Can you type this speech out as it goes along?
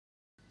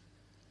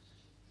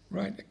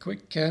Right, a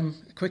quick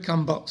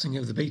unboxing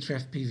of the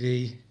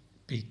betafpv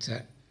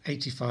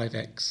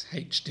Beta85x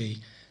HD,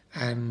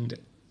 and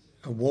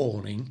a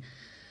warning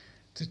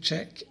to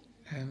check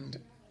and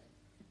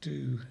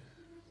do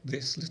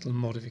this little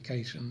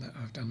modification that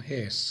I've done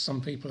here.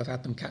 Some people have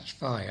had them catch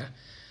fire.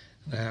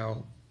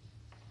 Now,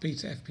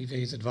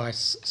 betafpv's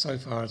advice so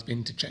far has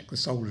been to check the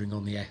soldering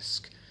on the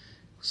ESC,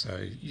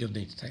 so you'll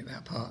need to take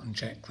that apart and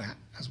check that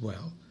as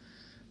well.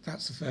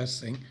 That's the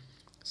first thing,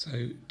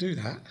 so do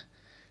that.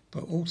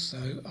 But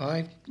also,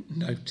 I've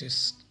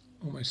noticed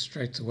almost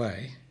straight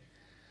away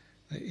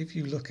that if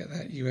you look at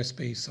that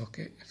USB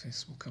socket, if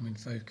this will come in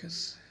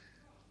focus,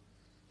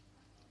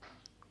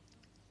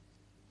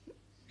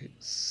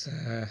 it's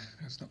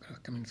not going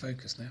to come in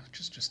focus now,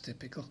 just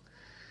typical.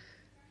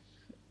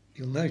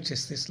 You'll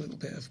notice this little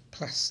bit of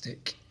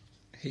plastic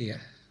here.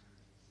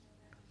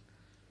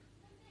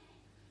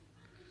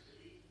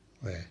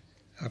 There.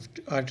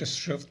 I've just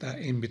shoved that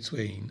in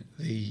between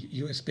the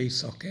USB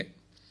socket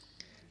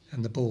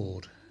and the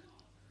board,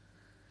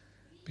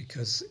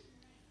 because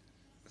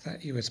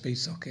that USB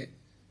socket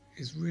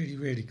is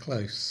really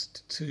close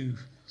to two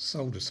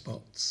solder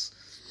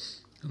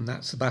spots, and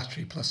that's the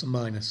battery plus and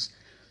minus.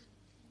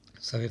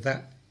 So if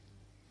that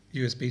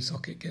USB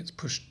socket gets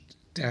pushed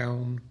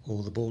down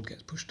or the board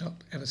gets pushed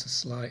up ever so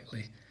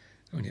slightly,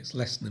 I mean it's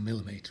less than a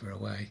millimetre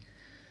away,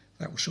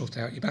 that will short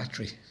out your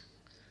battery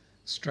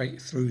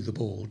straight through the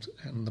board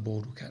and the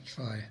board will catch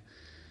fire.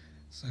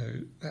 So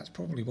that's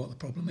probably what the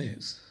problem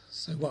is.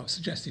 So what I've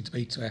suggested to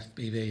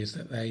betafpv is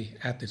that they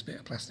add this bit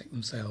of plastic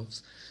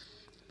themselves,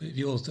 but if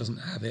yours doesn't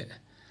have it,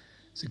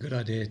 it's a good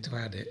idea to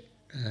add it.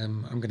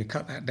 I'm going to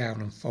cut that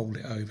down and fold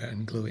it over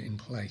and glue it in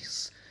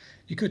place.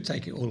 You could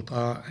take it all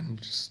apart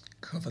and just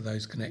cover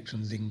those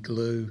connections in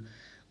glue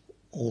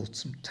or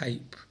some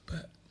tape,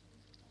 but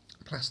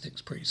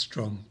plastic's pretty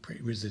strong,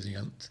 pretty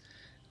resilient,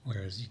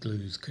 whereas your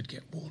glues could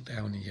get worn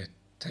down and your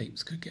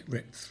tapes could get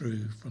ripped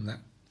through from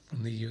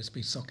the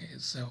USB socket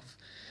itself.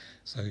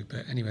 So,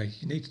 but anyway,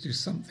 you need to do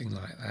something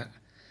like that.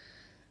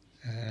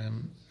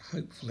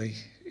 Hopefully,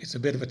 it's a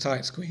bit of a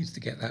tight squeeze to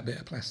get that bit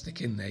of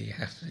plastic in there. You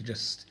have to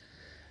just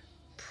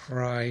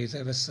prise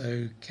ever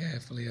so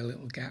carefully a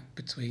little gap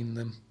between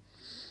them,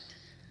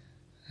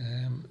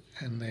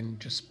 and then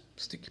just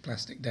stick your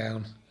plastic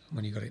down. And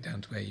when you got it down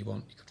to where you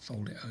want, you could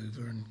fold it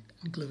over and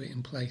glue it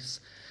in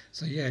place.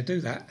 So yeah, do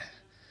that.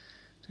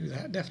 Do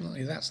that.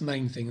 Definitely, that's the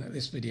main thing that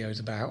this video is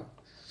about.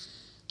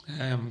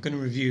 I'm going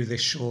to review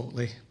this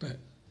shortly, but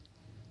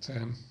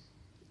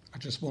I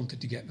just wanted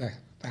to get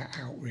that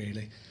out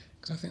really,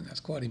 because I think that's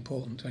quite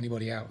important to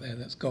anybody out there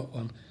that's got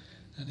one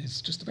and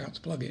is just about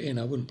to plug it in.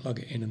 I wouldn't plug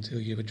it in until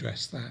you've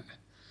addressed that.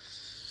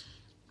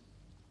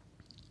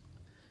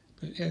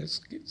 But yeah,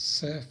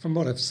 it's from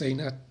what I've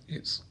seen,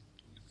 it's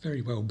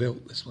very well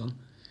built, this one.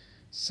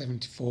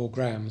 74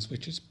 grams,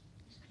 which is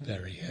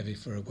very heavy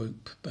for a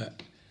Whoop,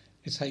 but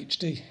it's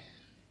HD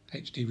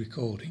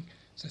recording,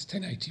 so it's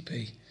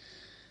 1080p.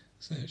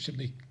 So it should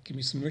give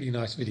me some really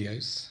nice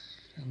videos,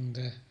 and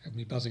have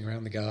me buzzing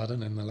around the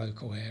garden and the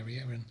local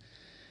area and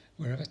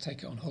wherever,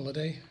 take it on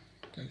holiday,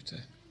 go to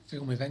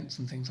film events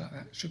and things like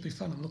that. It should be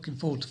fun. I'm looking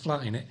forward to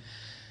flying it.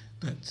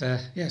 But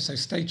yeah, so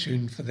stay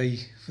tuned for the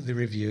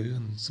review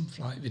and some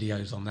flight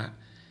videos on that.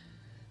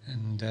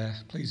 And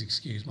please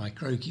excuse my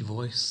croaky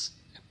voice,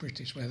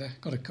 British weather,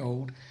 got a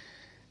cold.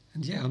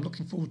 And yeah, I'm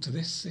looking forward to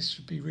this. This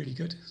should be really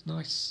good. It's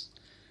nice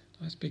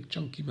big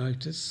chunky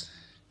motors.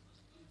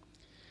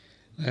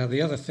 Now,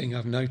 the other thing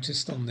I've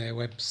noticed on their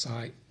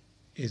website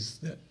is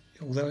that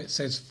although it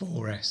says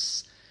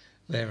 4S,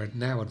 they're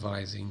now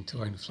advising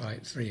to only fly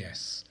at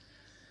 3S.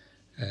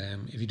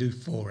 If you do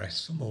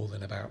 4S for more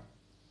than about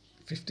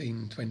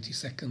 15-20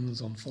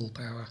 seconds on full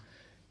power,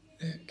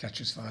 it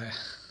catches fire.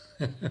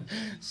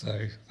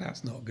 So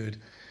that's not good.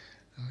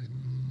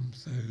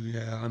 So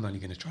yeah, I'm only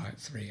going to try at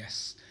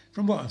 3S.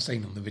 From what I've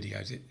seen on the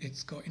videos,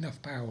 it's got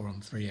enough power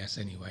on 3S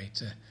anyway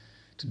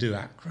to do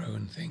acro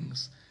and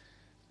things.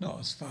 Not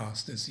as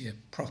fast as your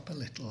proper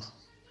little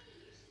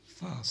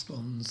fast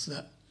ones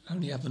that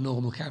only have the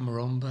normal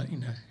camera on, but you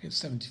know, it's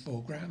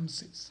 74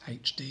 grams, it's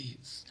HD,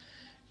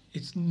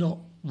 it's not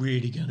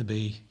really going to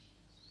be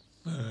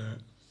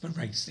for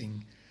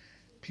racing,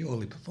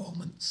 purely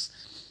performance.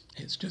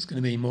 It's just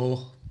going to be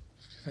more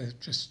for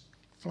just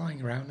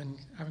flying around and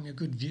having a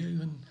good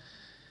view and,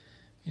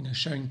 you know,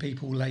 showing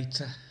people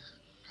later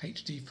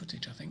HD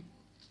footage, I think.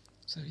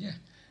 So yeah,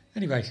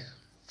 anyway,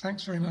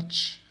 thanks very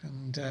much,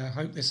 and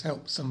hope this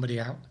helps somebody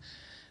out.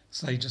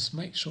 So just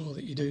make sure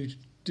that you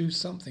do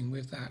something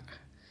with that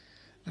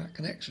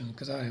connection,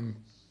 because I am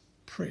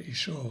pretty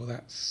sure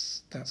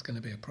that's going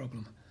to be a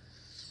problem.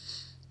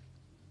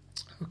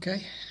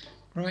 Okay,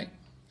 right,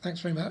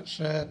 thanks very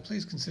much.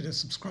 Please consider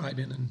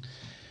subscribing and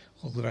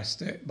all the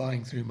rest of it,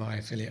 buying through my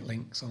affiliate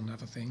links on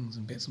other things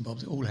and bits and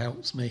bobs. It all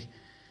helps me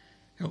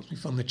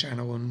fund the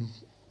channel and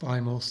buy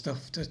more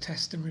stuff to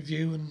test and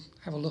review and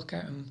have a look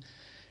at and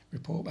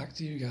report back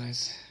to you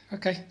guys.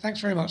 Okay, thanks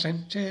very much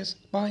then. Cheers.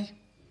 Bye.